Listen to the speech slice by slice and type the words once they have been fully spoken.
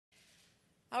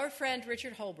Our friend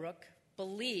Richard Holbrooke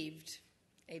believed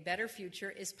a better future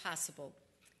is possible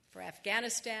for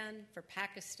Afghanistan, for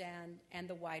Pakistan, and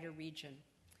the wider region.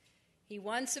 He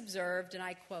once observed, and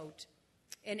I quote,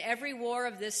 "In every war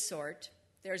of this sort,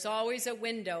 there's always a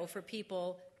window for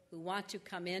people who want to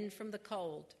come in from the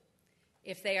cold.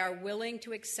 If they are willing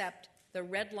to accept the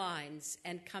red lines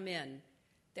and come in,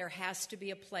 there has to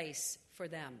be a place for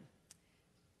them."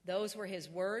 Those were his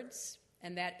words,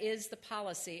 and that is the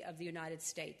policy of the United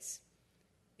States.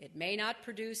 It may not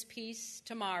produce peace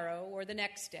tomorrow or the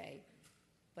next day,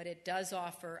 but it does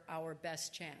offer our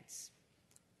best chance.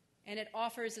 And it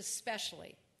offers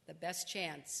especially the best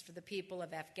chance for the people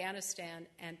of Afghanistan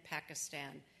and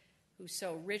Pakistan, who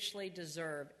so richly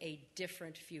deserve a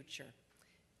different future.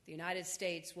 The United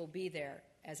States will be there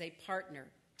as a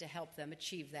partner to help them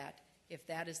achieve that, if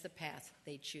that is the path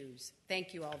they choose.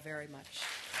 Thank you all very much.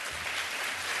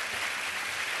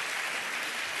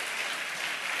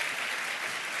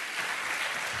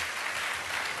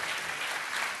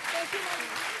 Thank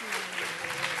you.